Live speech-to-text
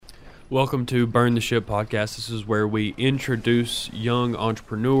Welcome to Burn the Ship podcast. This is where we introduce young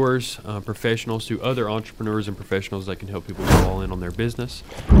entrepreneurs, professionals to other entrepreneurs and professionals that can help people go all in on their business.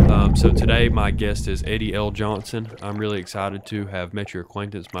 So today my guest is Eddie L. Johnson. I'm really excited to have met your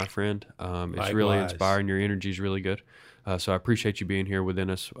acquaintance, my friend. It's really inspiring. Your energy is really good. So I appreciate you being here with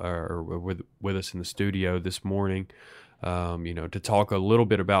us in the studio this morning. To talk a little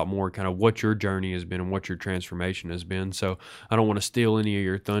bit about more kind of what your journey has been and what your transformation has been. So I don't want to steal any of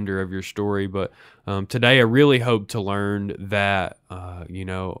your thunder of your story, but today I really hope to learn that,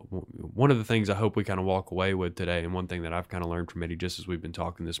 one of the things I hope we kind of walk away with today, and one thing that I've kind of learned from Eddie just as we've been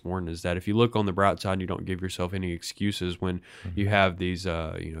talking this morning, is that if you look on the bright side and you don't give yourself any excuses when you have these,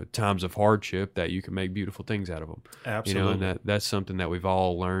 times of hardship, that you can make beautiful things out of them. Absolutely. And that's something that we've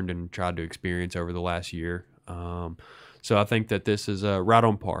all learned and tried to experience over the last year. So I think that this is right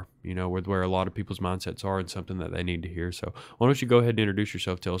on par, with where a lot of people's mindsets are and something that they need to hear. So why don't you go ahead and introduce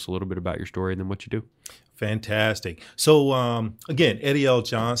yourself, tell us a little bit about your story and then what you do. Fantastic. So again, Eddie L.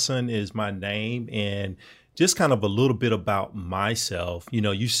 Johnson is my name, and just kind of a little bit about myself.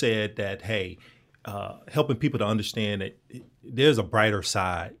 You said that, hey, helping people to understand that there's a brighter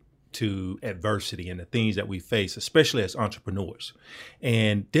side to adversity and the things that we face, especially as entrepreneurs.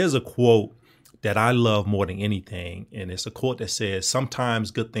 And there's a quote that I love more than anything. And it's a quote that says,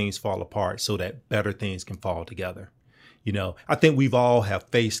 sometimes good things fall apart so that better things can fall together. I think we've all have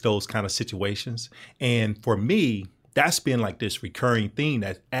faced those kind of situations. And for me, that's been like this recurring theme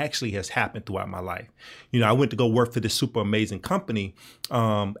that actually has happened throughout my life. I went to go work for this super amazing company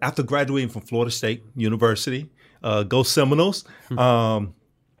after graduating from Florida State University. Go Seminoles.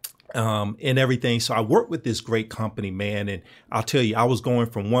 And everything. So I worked with this great company, man. And I'll tell you, I was going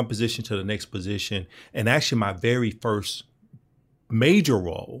from one position to the next position. And actually my very first major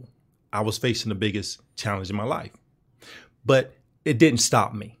role, I was facing the biggest challenge in my life. But it didn't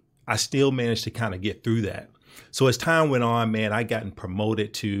stop me. I still managed to kind of get through that. So as time went on, man, I gotten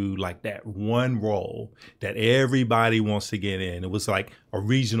promoted to like that one role that everybody wants to get in. It was like a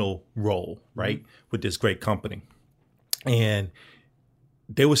regional role, right? With this great company. And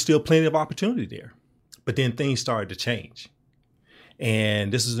there was still plenty of opportunity there, but then things started to change. And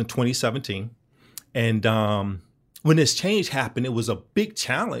this is in 2017. And when this change happened, it was a big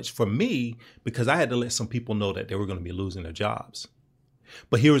challenge for me because I had to let some people know that they were going to be losing their jobs.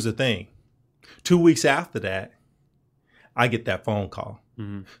 But here was the thing. 2 weeks after that, I get that phone call.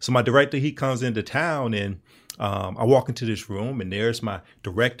 Mm-hmm. So my director, he comes into town, and I walk into this room, and there's my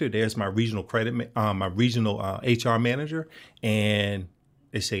director, there's my regional HR manager, and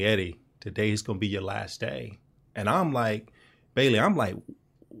they say, Eddie, today is going to be your last day. And I'm like, Bailey,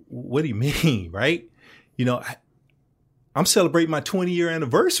 what do you mean, right? I'm celebrating my 20-year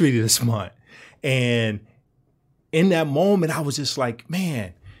anniversary this month. And in that moment, I was just like,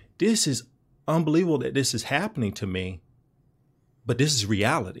 man, this is unbelievable that this is happening to me. But this is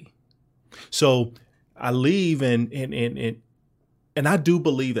reality. So I leave, and I do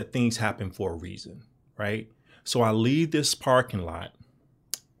believe that things happen for a reason, right? So I leave this parking lot.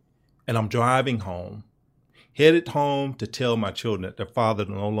 And I'm driving home, headed home to tell my children that their father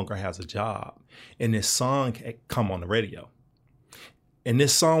no longer has a job. And this song had come on the radio. And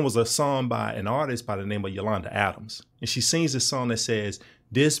this song was a song by an artist by the name of Yolanda Adams. And she sings this song that says,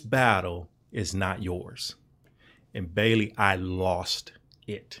 "This battle is not yours." And Bailey, I lost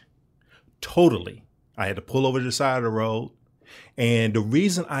it totally. I had to pull over to the side of the road. And the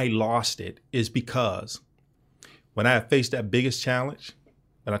reason I lost it is because when I faced that biggest challenge,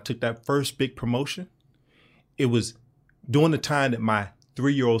 and I took that first big promotion, it was during the time that my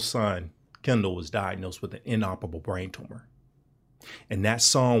 3-year-old son, Kendall, was diagnosed with an inoperable brain tumor. And that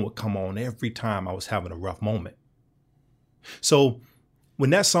song would come on every time I was having a rough moment. So when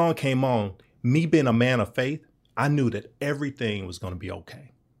that song came on, me being a man of faith, I knew that everything was going to be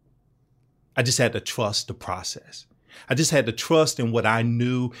okay. I just had to trust the process. I just had to trust in what I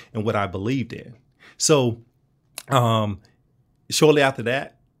knew and what I believed in. So, shortly after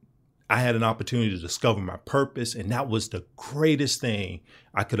that, I had an opportunity to discover my purpose, and that was the greatest thing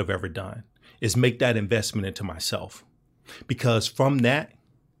I could have ever done, is make that investment into myself. Because from that,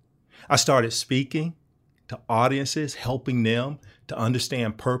 I started speaking to audiences, helping them to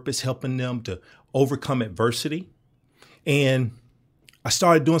understand purpose, helping them to overcome adversity. And I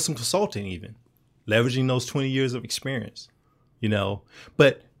started doing some consulting even, leveraging those 20 years of experience,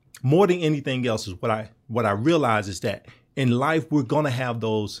 But more than anything else is what I realized is that in life, we're going to have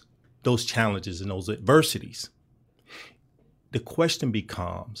those challenges and those adversities. The question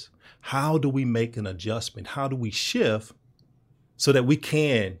becomes, how do we make an adjustment? How do we shift so that we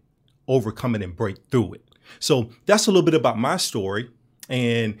can overcome it and break through it? So that's a little bit about my story.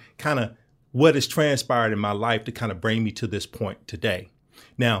 and kind of what has transpired in my life to kind of bring me to this point today.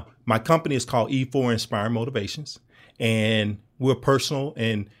 Now, my company is called E4 Inspiring Motivations, and we're a personal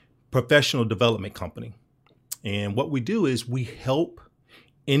and professional development company. And what we do is we help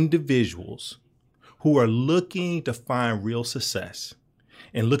individuals who are looking to find real success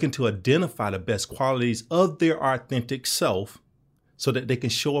and looking to identify the best qualities of their authentic self so that they can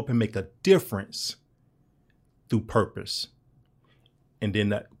show up and make a difference through purpose. And then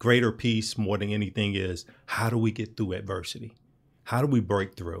that greater piece more than anything is, how do we get through adversity? How do we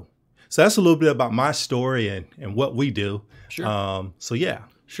break through? So that's a little bit about my story and what we do. Sure. So yeah.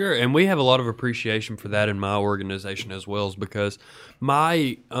 Sure, and we have a lot of appreciation for that in my organization as well, is because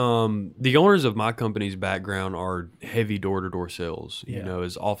the owners of my company's background are heavy door-to-door sales. Yeah. You know,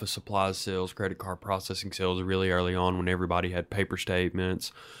 as office supplies sales, credit card processing sales really early on when everybody had paper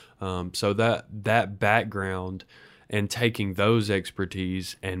statements. So that background and taking those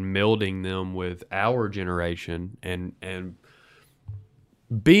expertise and melding them with our generation and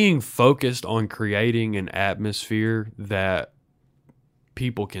being focused on creating an atmosphere that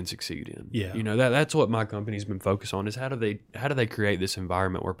people can succeed in. Yeah. You know, that's what my company's been focused on, is how do they create this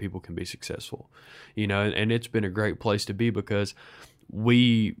environment where people can be successful? You know, and it's been a great place to be because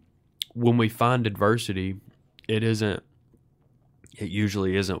when we find adversity, it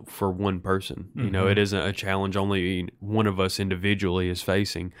usually isn't for one person. Mm-hmm. You know, it isn't a challenge only one of us individually is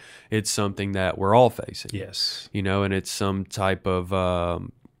facing. It's something that we're all facing. Yes. You know, and it's some type of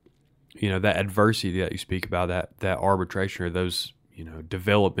that adversity that you speak about, that arbitration or those, you know,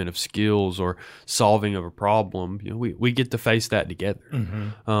 development of skills or solving of a problem, you know, we get to face that together.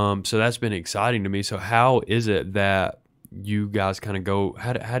 Mm-hmm. So that's been exciting to me. So how is it that you guys kind of go,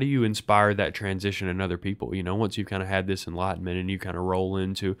 how do you inspire that transition in other people? You know, once you've kind of had this enlightenment and you kind of roll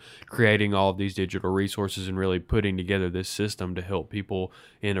into creating all of these digital resources and really putting together this system to help people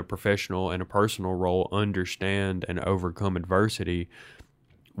in a professional and a personal role understand and overcome adversity,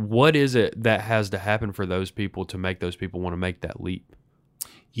 what is it that has to happen for those people to make those people want to make that leap?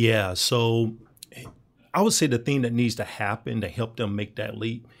 Yeah, so I would say the thing that needs to happen to help them make that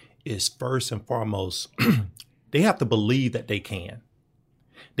leap is first and foremost, they have to believe that they can.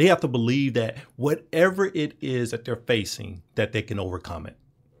 They have to believe that whatever it is that they're facing, that they can overcome it.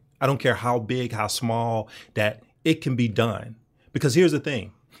 I don't care how big, how small, that it can be done. Because here's the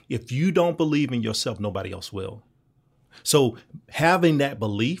thing, if you don't believe in yourself, nobody else will. So having that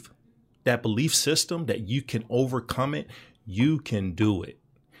belief system that you can overcome it, you can do it.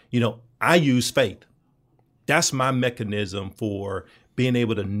 You know, I use faith. That's my mechanism for being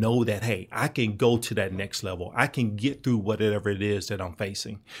able to know that, hey, I can go to that next level. I can get through whatever it is that I'm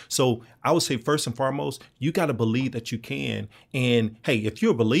facing. So I would say first and foremost, you got to believe that you can. And hey, if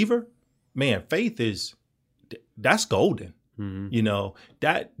you're a believer, man, that's golden. Mm-hmm. You know,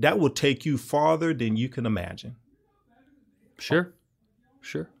 that will take you farther than you can imagine. Sure.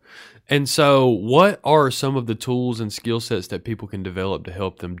 And so what are some of the tools and skill sets that people can develop to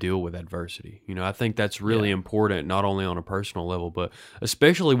help them deal with adversity? You know, I think that's really important, not only on a personal level, but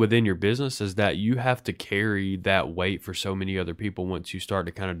especially within your business, is that you have to carry that weight for so many other people once you start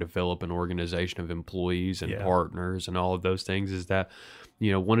to kind of develop an organization of employees and partners and all of those things, is that,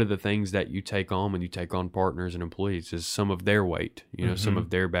 you know, one of the things that you take on when you take on partners and employees is some of their weight, you know, some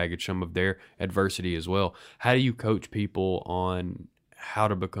of their baggage, some of their adversity as well. How do you coach people on how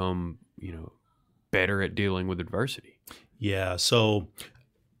to become, you know, better at dealing with adversity? Yeah. So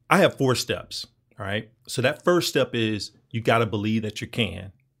I have 4 steps. All right. So that first step is you got to believe that you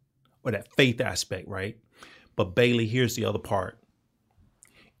can, or that faith aspect. Right. But Bailey, here's the other part.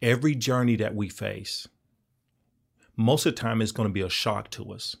 Every journey that we face, most of the time it's going to be a shock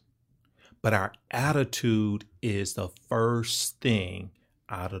to us. But our attitude is the first thing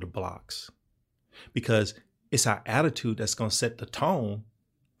out of the blocks, because it's our attitude that's going to set the tone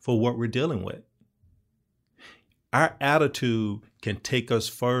for what we're dealing with. Our attitude can take us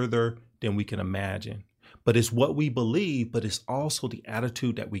further than we can imagine, but it's what we believe, but it's also the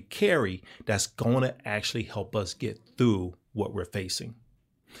attitude that we carry that's going to actually help us get through what we're facing.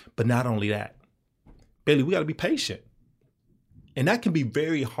 But not only that, Bailey, we got to be patient. And that can be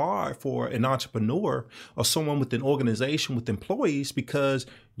very hard for an entrepreneur or someone with an organization with employees, because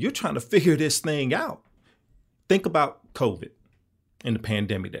you're trying to figure this thing out. Think about COVID and the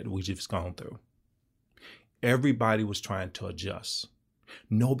pandemic that we just gone through. Everybody was trying to adjust.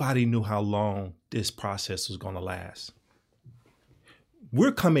 Nobody knew how long this process was going to last.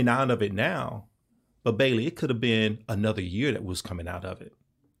 We're coming out of it now, but Bailey, it could have been another year that was coming out of it.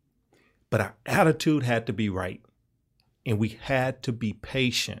 But our attitude had to be right, and we had to be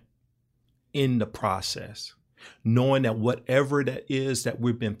patient in the process. knowing that whatever that is that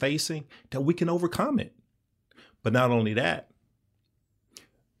we've been facing, that we can overcome it. But not only that,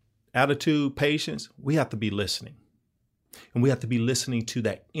 attitude, patience, we have to be listening. And we have to be listening to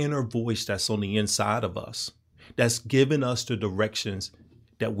that inner voice that's on the inside of us, that's giving us the directions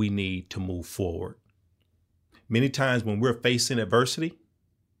that we need to move forward. Many times when we're facing adversity,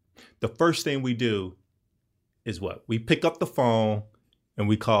 the first thing we do is what? We pick up the phone and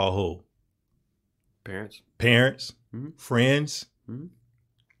we call who? Parents. Parents, Mhm. friends, Mhm.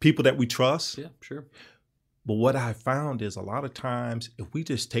 people that we trust. Yeah, sure. But what I found is a lot of times, if we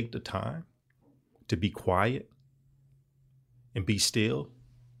just take the time to be quiet and be still,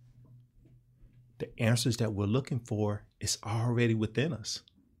 the answers that we're looking for is already within us.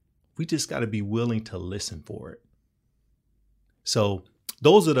 We just got to be willing to listen for it. So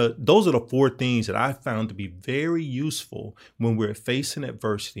those are the four things that I found to be very useful when we're facing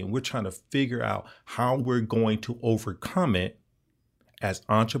adversity and we're trying to figure out how we're going to overcome it as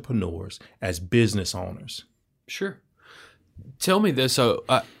entrepreneurs, as business owners. Sure. Tell me this. So,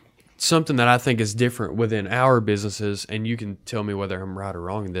 something that I think is different within our businesses, and you can tell me whether I'm right or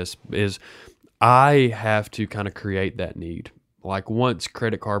wrong in this, is I have to kind of create that need. Like once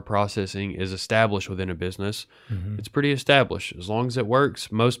credit card processing is established within a business, it's pretty established. As long as it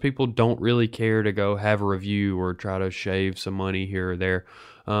works, most people don't really care to go have a review or try to shave some money here or there.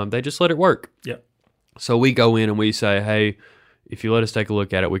 They just let it work. Yep. So we go in and we say, hey, if you let us take a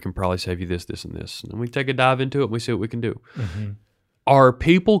look at it, we can probably save you this, this, and this. And we take a dive into it and we see what we can do. Are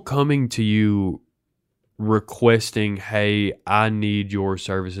people coming to you requesting, hey, I need your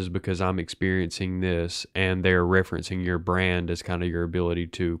services because I'm experiencing this, and they're referencing your brand as kind of your ability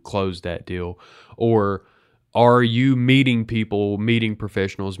to close that deal? Or are you meeting people, meeting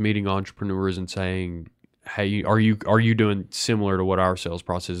professionals, meeting entrepreneurs and saying, hey, are you doing similar to what our sales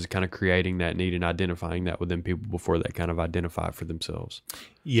process is, kind of creating that need and identifying that within people before they kind of identify it for themselves?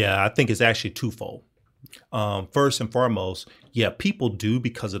 Yeah, I think it's actually twofold. First and foremost, yeah, people do,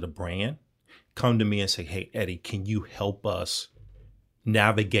 because of the brand, come to me and say, hey, Eddie, can you help us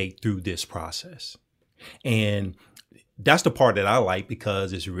navigate through this process? And that's the part that I like,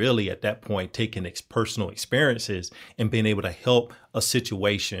 because it's really at that point taking personal experiences and being able to help a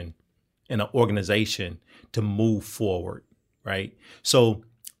situation and an organization to move forward, right? So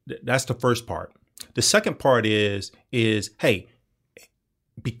that's the first part. The second part is hey,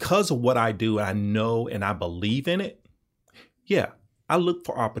 because of what I do, I know and I believe in it. Yeah, I look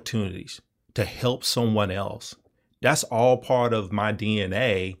for opportunities to help someone else. That's all part of my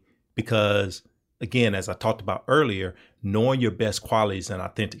DNA, because again, as I talked about earlier, knowing your best qualities and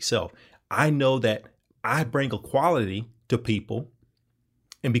authentic self. I know that I bring a quality to people,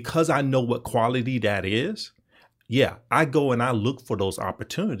 and because I know what quality that is, yeah, I go and I look for those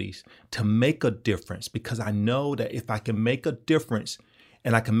opportunities to make a difference, because I know that if I can make a difference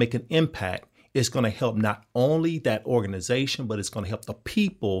and I can make an impact, it's going to help not only that organization, but it's going to help the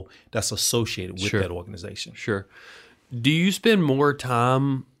people that's associated with that organization. Sure. Do you spend more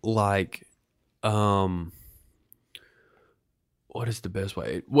time like, what is the best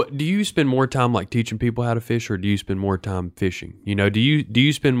way? What do you spend more time like teaching people how to fish, or do you spend more time fishing? You know, do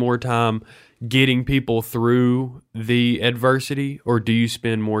you spend more time getting people through the adversity, or do you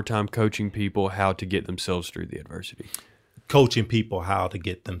spend more time coaching people how to get themselves through the adversity? Coaching people how to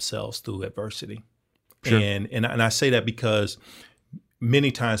get themselves through adversity. Sure. And I say that because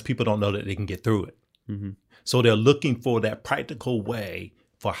many times people don't know that they can get through it. So they're looking for that practical way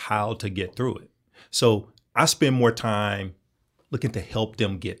for how to get through it. So I spend more time looking to help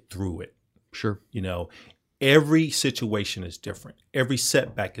them get through it. Sure. You know, every situation is different. Every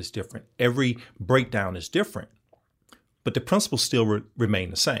setback is different. Every breakdown is different. But the principles still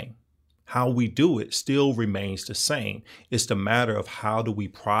remain the same. How we do it still remains the same. It's the matter of how do we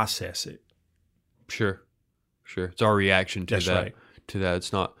process it. Sure. It's our reaction to That's that. right. To that.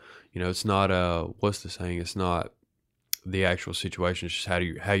 It's not, it's not what's the saying? It's not the actual situation. It's just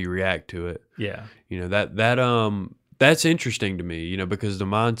how you react to it. Yeah. That's interesting to me, because the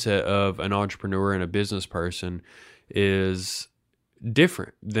mindset of an entrepreneur and a business person is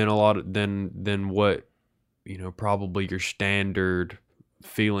different than than what, probably your standard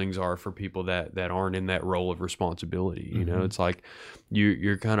feelings are for people that aren't in that role of responsibility. It's like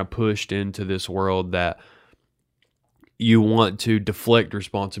you're kind of pushed into this world that you want to deflect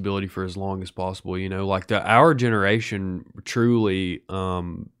responsibility for as long as possible. Like our generation truly,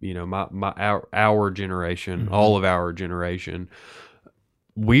 our generation, all of our generation,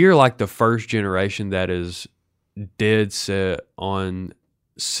 we are like the first generation that is dead set on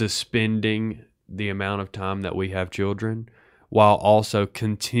suspending the amount of time that we have children. while also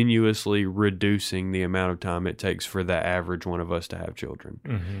continuously reducing the amount of time it takes for the average one of us to have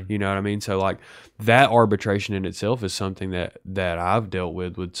children. You know what I mean? So like that arbitration in itself is something that I've dealt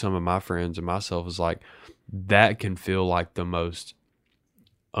with some of my friends and myself, is like that can feel like the most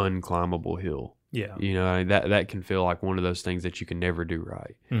unclimbable hill. Yeah. You know, that can feel like one of those things that you can never do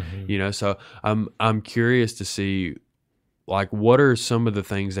right. You know, so I'm curious to see, like, what are some of the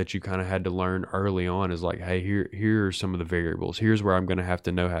things that you kind of had to learn early on, is like, hey, here are some of the variables. Here's where I'm going to have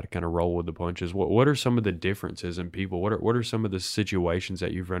to know how to kind of roll with the punches. What are some of the differences in people? What are some of the situations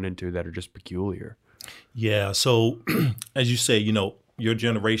that you've run into that are just peculiar? Yeah. So as you say, you know, your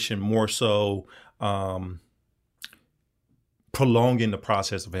generation more so prolonging the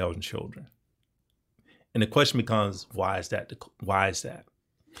process of having children. And the question becomes, why is that? Why is that?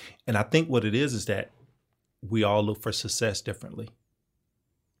 And I think what it is that we all look for success differently.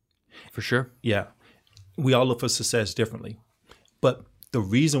 For sure. Yeah. We all look for success differently. But the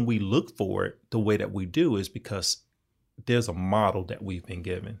reason we look for it the way that we do is because there's a model that we've been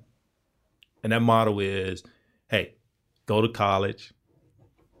given. And that model is, hey, go to college,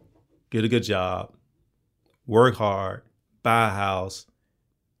 get a good job, work hard, buy a house,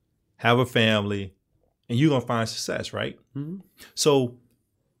 have a family, and you're going to find success, right? So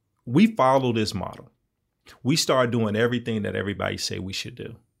we follow this model. We start doing everything that everybody say we should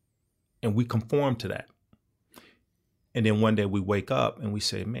do. And we conform to that. And then one day we wake up and we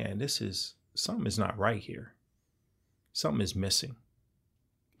say, man, something is not right here. Something is missing.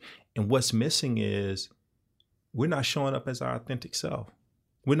 And what's missing is we're not showing up as our authentic self.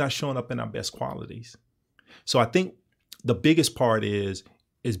 We're not showing up in our best qualities. So I think the biggest part is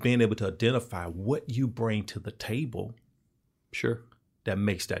being able to identify what you bring to the table. Sure. That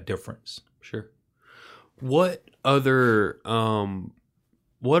makes that difference. Sure. What other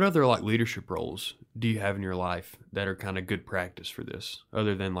like leadership roles do you have in your life that are kind of good practice for this,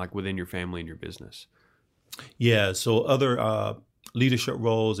 other than like within your family and your business? Yeah. So other leadership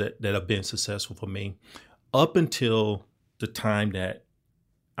roles that have been successful for me up until the time that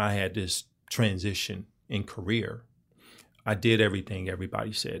I had this transition in career, I did everything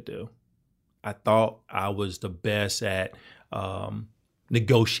everybody said do. I thought I was the best at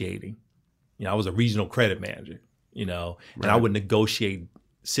negotiating. You know, I was a regional credit manager, you know, and I would negotiate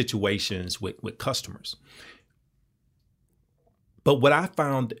situations with customers. But what I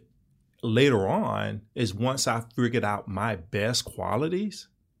found later on is once I figured out my best qualities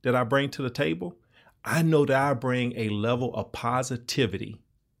that I bring to the table, I know that I bring a level of positivity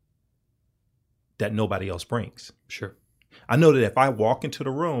that nobody else brings. Sure. I know that if I walk into the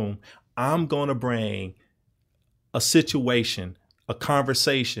room, I'm going to bring a situation, a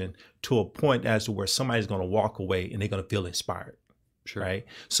conversation to a point as to where somebody's going to walk away and they're going to feel inspired. Sure. Right.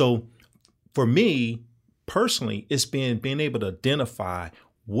 So for me personally, it's being able to identify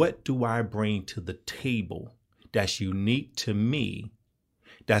what do I bring to the table that's unique to me,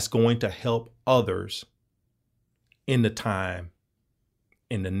 that's going to help others in the time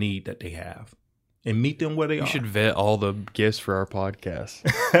and the need that they have, and meet them where they are. You should vet all the guests for our podcast.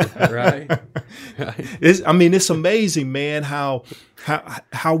 Right? It's amazing, man, how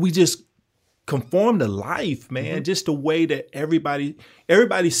we just conform to life, man. Just the way that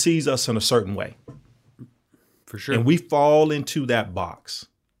everybody sees us in a certain way. For sure. And we fall into that box.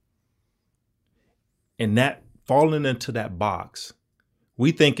 And that falling into that box,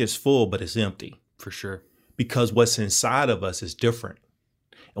 we think it's full, but it's empty. For sure. Because what's inside of us is different.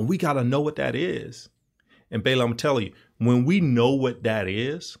 And we got to know what that is. And Bailey, I'm telling you, when we know what that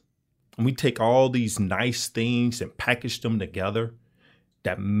is, and we take all these nice things and package them together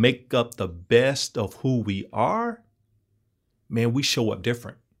that make up the best of who we are, man, we show up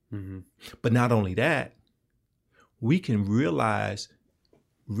different. But not only that, we can realize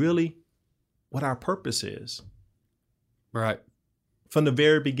really what our purpose is. Right. From the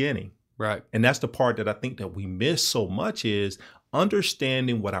very beginning. Right. And that's the part that I think that we miss so much, is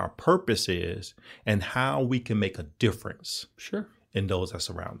understanding what our purpose is and how we can make a difference. Sure. In those that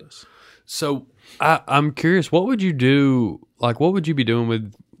surround us. So I'm curious, what would you do? Like, what would you be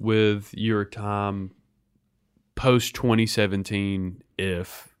doing with your time post 2017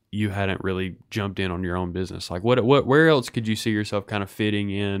 if you hadn't really jumped in on your own business? Like, where else could you see yourself kind of fitting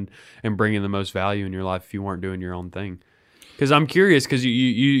in and bringing the most value in your life if you weren't doing your own thing? Because I'm curious, because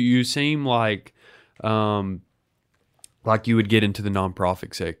you seem like you would get into the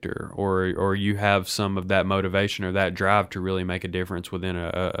nonprofit sector, or you have some of that motivation or that drive to really make a difference within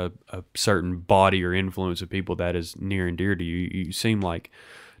a certain body or influence of people that is near and dear to you. You seem like,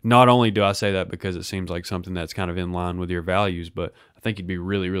 not only do I say that because it seems like something that's kind of in line with your values, but I think you'd be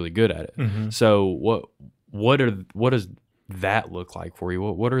really, really good at it. So what is that look like for you?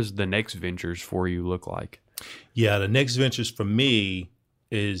 What does the next ventures for you look like? Yeah, the next ventures for me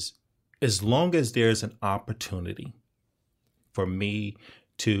is as long as there's an opportunity for me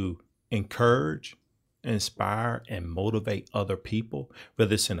to encourage, inspire, and motivate other people,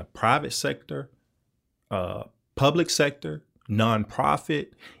 whether it's in the private sector, public sector,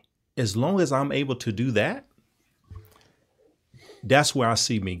 nonprofit, as long as I'm able to do that, that's where I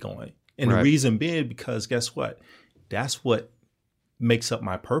see me going. And Right. the reason being, because guess what? That's what makes up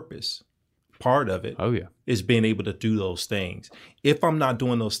my purpose. Part of it Oh, yeah. is being able to do those things. If I'm not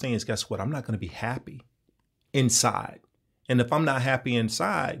doing those things, guess what? I'm not going to be happy inside. And if I'm not happy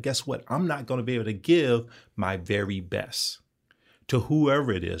inside, guess what? I'm not going to be able to give my very best to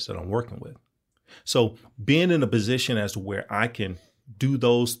whoever it is that I'm working with. So being in a position as to where I can do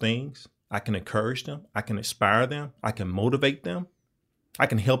those things, I can encourage them, I can inspire them, I can motivate them, I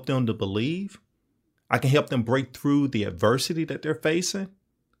can help them to believe, I can help them break through the adversity that they're facing,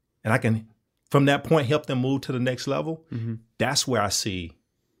 and I can, from that point, help them move to the next level. Mm-hmm. That's where I see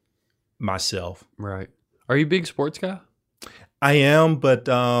myself. Right. Are you a big sports guy? I am, but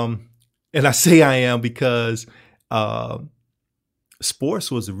and I say I am because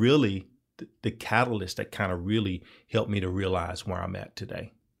sports was really the catalyst that kind of really helped me to realize where I'm at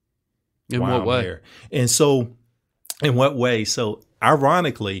today. In why what I'm way? here. And so, in what way? So,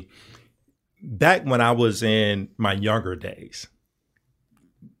 ironically, back when I was in my younger days,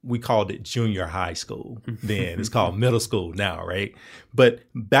 we called it junior high school then. It's called middle school now, right? But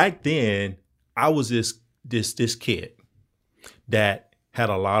back then, I was this kid that had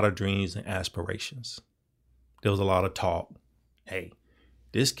a lot of dreams and aspirations. There was a lot of talk. Hey,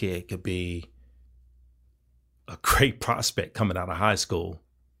 this kid could be a great prospect coming out of high school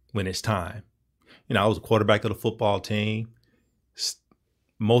when it's time. You know, I was a quarterback of the football team,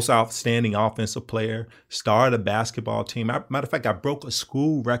 most outstanding offensive player, started a basketball team. Matter of fact, I broke a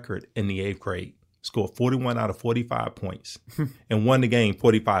school record in the 8th grade, scored 41 out of 45 points and won the game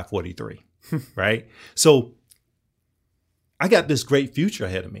 45-43, right? So I got this great future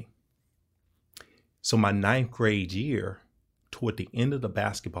ahead of me. So my 9th grade year, toward the end of the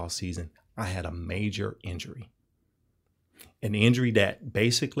basketball season, I had a major injury. An injury that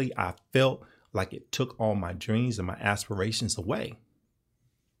basically I felt like it took all my dreams and my aspirations away.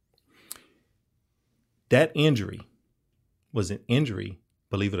 That injury was an injury,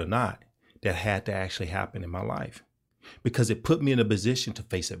 believe it or not, that had to actually happen in my life because it put me in a position to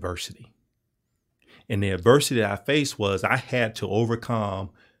face adversity. And the adversity that I faced was I had to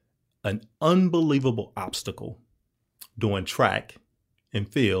overcome an unbelievable obstacle doing track and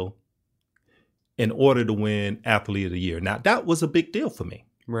field in order to win Athlete of the Year. Now, that was a big deal for me.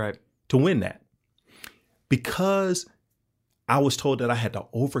 Right. To win that. Because I was told that I had to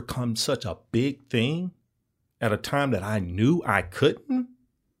overcome such a big thing at a time that I knew I couldn't.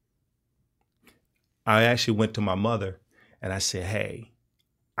 I actually went to my mother and I said, hey,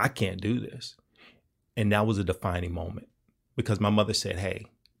 I can't do this. And that was a defining moment because my mother said, hey,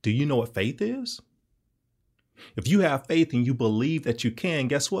 do you know what faith is? If you have faith and you believe that you can,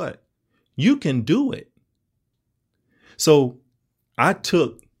 guess what? You can do it. So I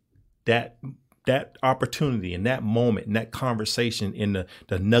took that opportunity and that moment and that conversation in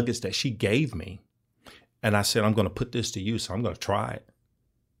the nuggets that she gave me. And I said, I'm going to put this to use. So I'm going to try it.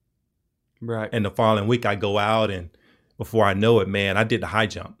 Right. And the following week I go out and before I know it, man, I did the high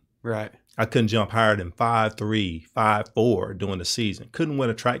jump. Right. I couldn't jump higher than 5'3", 5'4" during the season. Couldn't win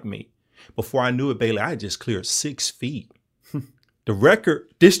a track meet. Before I knew it, Bailey, I had just cleared 6 feet. The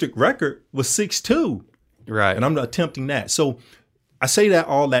district record was 6'2". Right. And I'm attempting that. So I say that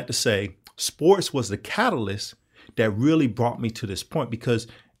all that to say sports was the catalyst that really brought me to this point because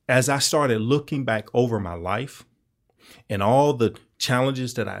as I started looking back over my life and all the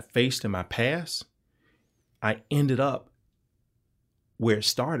challenges that I faced in my past, I ended up where it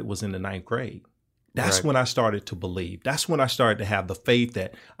started was in the 9th grade. That's Right. when I started to believe. That's when I started to have the faith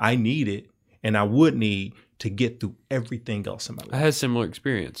that I needed and I would need to get through everything else in my I life. had a similar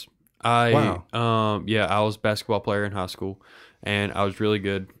experience. I was a basketball player in high school and I was really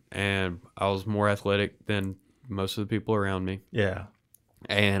good and I was more athletic than most of the people around me. Yeah.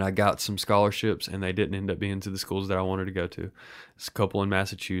 And I got some scholarships and they didn't end up being to the schools that I wanted to go to. There's a couple in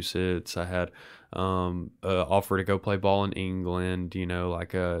Massachusetts. I had an offer to go play ball in England,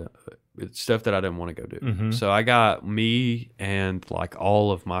 it's stuff that I didn't want to go do. Mhm. So I got me and like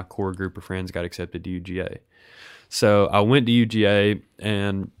all of my core group of friends got accepted to UGA. So I went to UGA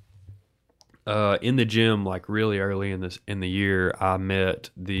and in the gym, like really early in the year, I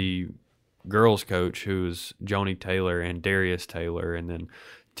met the girls coach who was Joni Taylor and Darius Taylor and then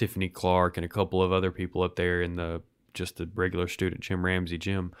Tiffany Clark and a couple of other people up there in the just a regular student, Jim Ramsey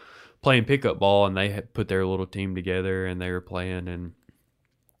gym, playing pickup ball, and they had put their little team together and they were playing. And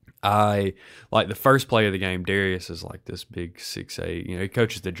I like the first play of the game. Darius is like this big 6'8". He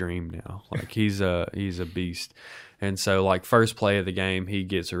coaches the Dream now. Like he's a beast. And so like first play of the game, he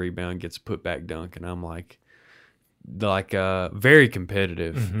gets a rebound, gets a putback dunk, and I'm like very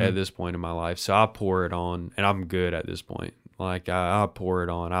competitive at this point in my life. So I pour it on, and I'm good at this point. Like I pour it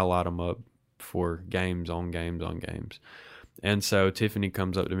on. I light them up for games on games on games. And so Tiffany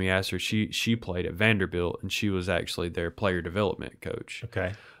comes up to me, asks her, she played at Vanderbilt, and she was actually their player development coach.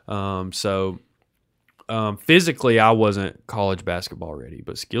 Okay. Physically, I wasn't college basketball ready,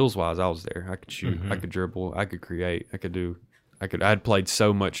 but skills wise, I was there. I could shoot, I could dribble, I could create, I'd played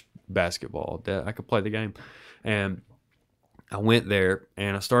so much basketball that I could play the game. And I went there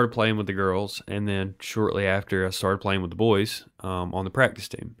and I started playing with the girls, and then shortly after I started playing with the boys on the practice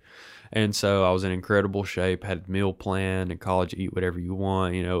team. And so I was in incredible shape, had a meal plan, in college, eat whatever you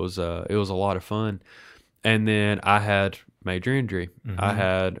want. It was a lot of fun. And then I had major injury. I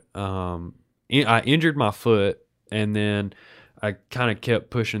had I injured my foot, and then I kind of kept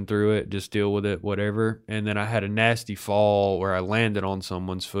pushing through it, just deal with it, whatever. And then I had a nasty fall where I landed on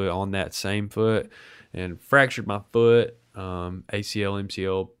someone's foot on that same foot and fractured my foot, ACL,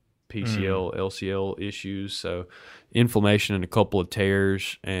 MCL, PCL, LCL issues. So inflammation and a couple of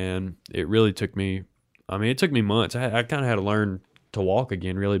tears. And it really took me, it took me months. I kind of had to learn to walk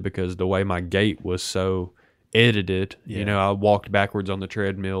again, really, because the way my gait was so edited. I walked backwards on the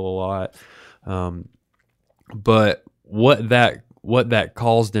treadmill a lot. But what that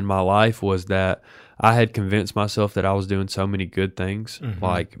caused in my life was that I had convinced myself that I was doing so many good things,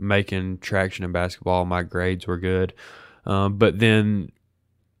 like making traction in basketball. My grades were good. But then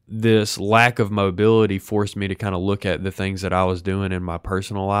this lack of mobility forced me to kind of look at the things that I was doing in my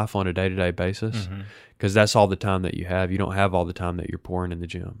personal life on a day-to-day basis, because that's all the time that you have. You don't have all the time that you're pouring in the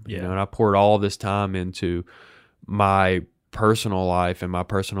gym. And I poured all this time into my personal life, and my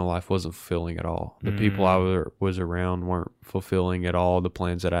personal life wasn't fulfilling at all. The people I was around weren't fulfilling at all. The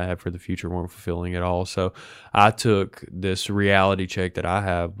plans that I had for the future weren't fulfilling at all. So I took this reality check that I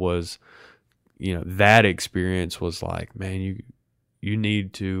have was, that experience was like, man, you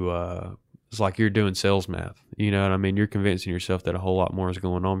need to, it's like you're doing sales math. You know what I mean? You're convincing yourself that a whole lot more is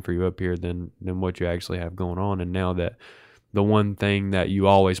going on for you up here than what you actually have going on. And now that the one thing that you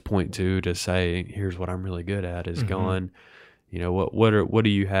always point to say, here's what I'm really good at, is gone. What do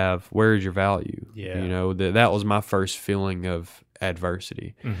you have? Where is your value? Yeah. That was my first feeling of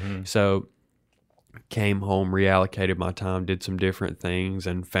adversity. So came home, reallocated my time, did some different things,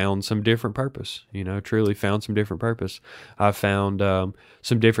 and found some different purpose. Truly found some different purpose. I found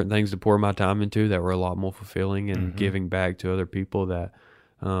some different things to pour my time into that were a lot more fulfilling, and giving back to other people. That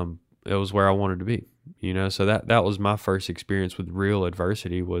it was where I wanted to be. So that was my first experience with real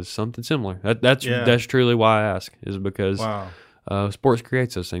adversity, was something similar. That's truly why I ask, is because sports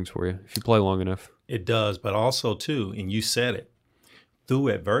creates those things for you if you play long enough. It does, but also too, and you said it, through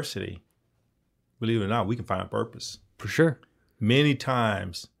adversity, believe it or not, we can find purpose. For sure. Many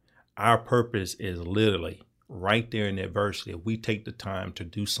times our purpose is literally right there in adversity. If we take the time to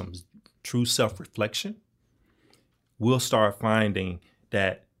do some true self-reflection, we'll start finding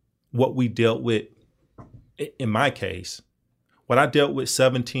that what we dealt with, in my case, what I dealt with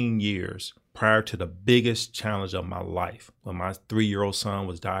 17 years prior to the biggest challenge of my life, when my 3-year-old son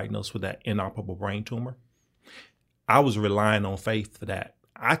was diagnosed with that inoperable brain tumor, I was relying on faith for that.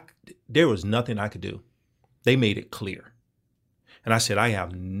 There was nothing I could do. They made it clear. And I said, I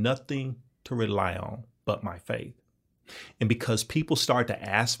have nothing to rely on but my faith. And because people start to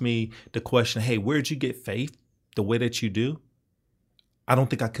ask me the question, hey, where'd you get faith the way that you do? I don't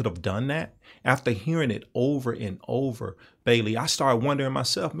think I could have done that. After hearing it over and over, Bailey, I started wondering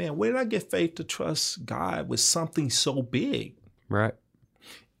myself, man, where did I get faith to trust God with something so big? Right.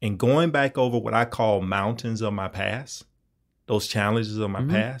 And going back over what I call mountains of my past, those challenges of my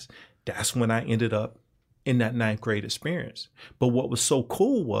past, that's when I ended up in that 9th grade experience. But what was so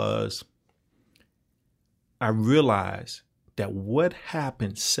cool was I realized that what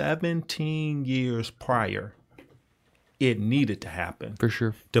happened 17 years prior, it needed to happen. For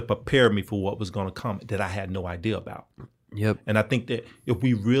sure. To prepare me for what was going to come that I had no idea about. Yep. And I think that if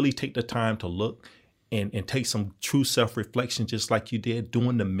we really take the time to look and take some true self-reflection, just like you did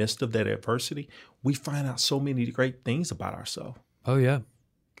during the midst of that adversity, we find out so many great things about ourselves. Oh, yeah.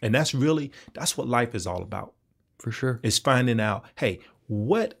 And that's what life is all about. For sure. It's finding out, hey,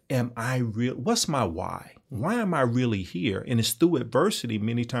 what's my why? Why am I really here? And it's through adversity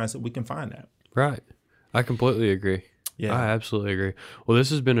many times that we can find that. Right. I completely agree. Yeah. I absolutely agree. Well,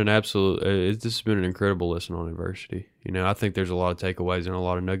 this has been an incredible lesson on adversity. I think there's a lot of takeaways and a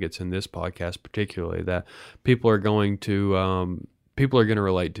lot of nuggets in this podcast, particularly that people are going to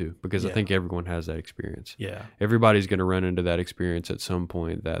relate to, because I Yeah. think everyone has that experience. Yeah. Everybody's going to run into that experience at some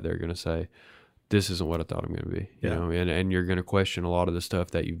point that they're going to say, this isn't what I thought I'm going to be, Yeah. and you're going to question a lot of the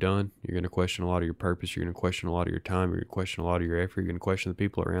stuff that you've done. You're going to question a lot of your purpose. You're going to question a lot of your time. You're going to question a lot of your effort. You're going to question the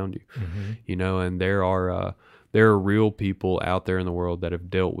people around you, and there are real people out there in the world that have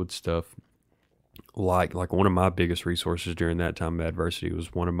dealt with stuff like one of my biggest resources during that time of adversity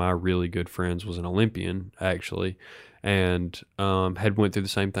was one of my really good friends was an Olympian, actually, and had went through the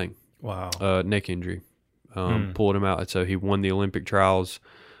same thing. Wow. Neck injury. Pulled him out. So he won the Olympic trials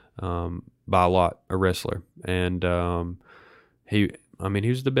by a lot, a wrestler. And he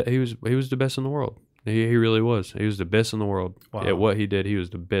was the best in the world. He really was. He was the best in the world. Wow. At what he did, he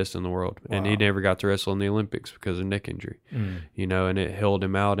was the best in the world. Wow. And he never got to wrestle in the Olympics because of neck injury. And it held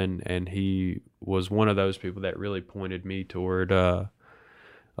him out, and he was one of those people that really pointed me toward a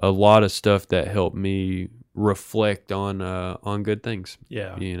lot of stuff that helped me reflect on good things.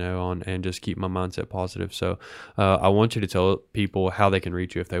 Yeah. And just keep my mindset positive. So I want you to tell people how they can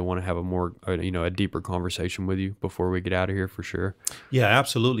reach you if they want to have a deeper conversation with you before we get out of here, for sure. Yeah,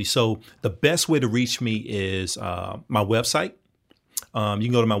 absolutely. So the best way to reach me is my website. You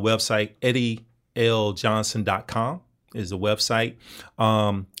can go to my website, eddieLjohnson.com is the website.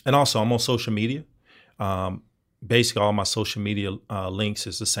 And also I'm on social media. Basically, all my social media links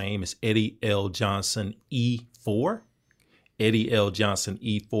is the same. It's Eddie L. Johnson E4. Eddie L. Johnson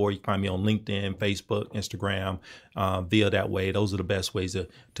E4. You can find me on LinkedIn, Facebook, Instagram, via that way. Those are the best ways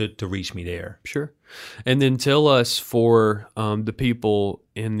to reach me there. Sure. And then tell us, for the people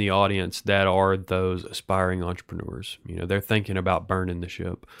in the audience that are those aspiring entrepreneurs, they're thinking about burning the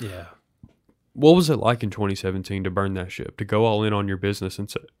ship. Yeah. What was it like in 2017 to burn that ship, to go all in on your business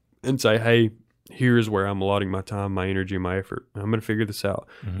and say, hey, here's where I'm allotting my time, my energy, my effort. I'm going to figure this out.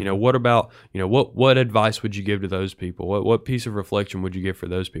 What about, what advice would you give to those people? What piece of reflection would you give for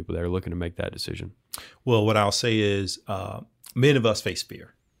those people that are looking to make that decision? Well, what I'll say is many of us face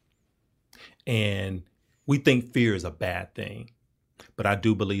fear. And we think fear is a bad thing. But I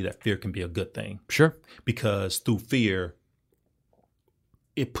do believe that fear can be a good thing. Sure. Because through fear,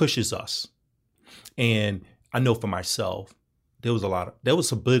 it pushes us. And I know for myself, there was a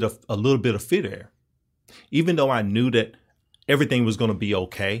little bit of fear there. Even though I knew that everything was going to be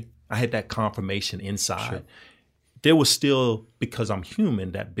okay, I had that confirmation inside. Sure. There was still, because I'm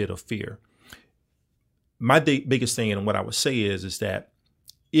human, that bit of fear. My biggest thing, and what I would say is that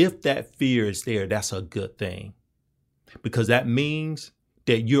if that fear is there, that's a good thing, because that means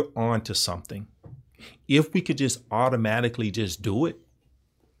that you're on to something. If we could just automatically just do it,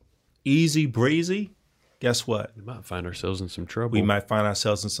 easy breezy, guess what? We might find ourselves in some trouble. We might find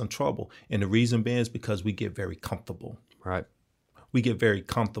ourselves in some trouble. And the reason being is because we get very comfortable. Right. We get very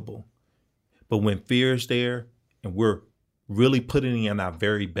comfortable. But when fear is there and we're really putting in our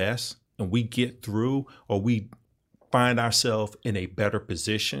very best and we get through, or we find ourselves in a better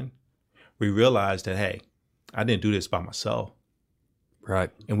position, we realize that, hey, I didn't do this by myself.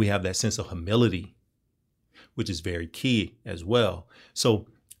 Right. And we have that sense of humility, which is very key as well. So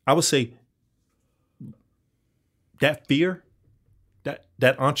I would say, that fear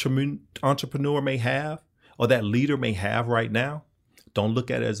that entrepreneur may have, or that leader may have right now, don't look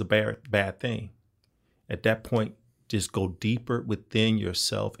at it as a bad thing. At that point, just go deeper within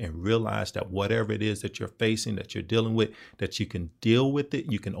yourself and realize that whatever it is that you're facing, that you're dealing with, that you can deal with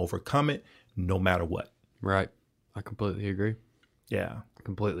it, you can overcome it, no matter what. Right. I completely agree. Yeah.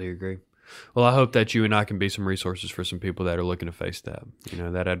 Completely agree. Well, I hope that you and I can be some resources for some people that are looking to face that,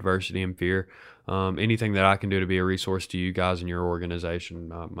 that adversity and fear. Anything that I can do to be a resource to you guys and your organization,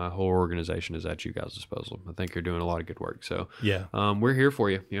 my whole organization is at you guys' disposal. I think you're doing a lot of good work. So yeah, we're here for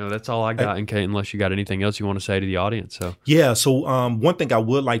you. That's all I got, unless you got anything else you want to say to the audience. So yeah. So one thing I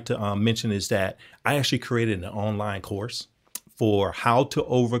would like to mention is that I actually created an online course for how to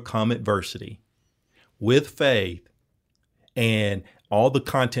overcome adversity with faith, and all the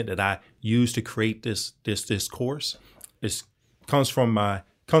content that I use to create this course comes from my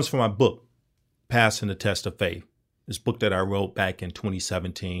book, Passing the Test of Faith. This book that I wrote back in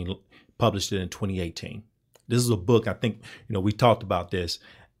 2017, published it in 2018. This is a book, I think, we talked about this.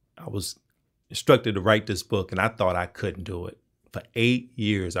 I was instructed to write this book and I thought I couldn't do it. For 8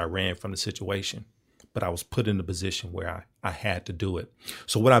 years, I ran from the situation, but I was put in a position where I had to do it.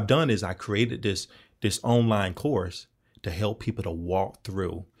 So what I've done is I created this online course to help people to walk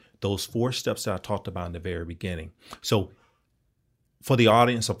through those 4 steps that I talked about in the very beginning. So for the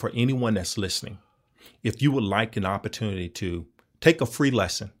audience, or for anyone that's listening, if you would like an opportunity to take a free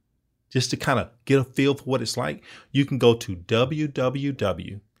lesson, just to kind of get a feel for what it's like, you can go to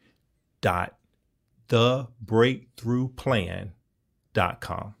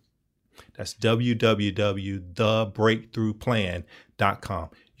www.thebreakthroughplan.com. That's www.thebreakthroughplan.com.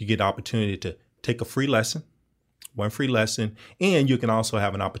 You get an opportunity to take a free lesson, one free lesson, and you can also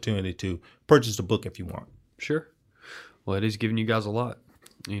have an opportunity to purchase a book if you want. Sure. Well, it is giving you guys a lot.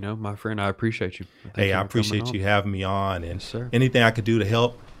 My friend, I appreciate you. Hey, I appreciate you having me on, and Yes, sir. anything I could do to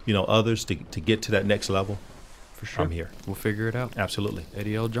help, others to get to that next level, For sure. I'm here. We'll figure it out. Absolutely.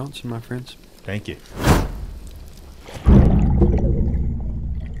 Eddie L. Johnson, my friends. Thank you.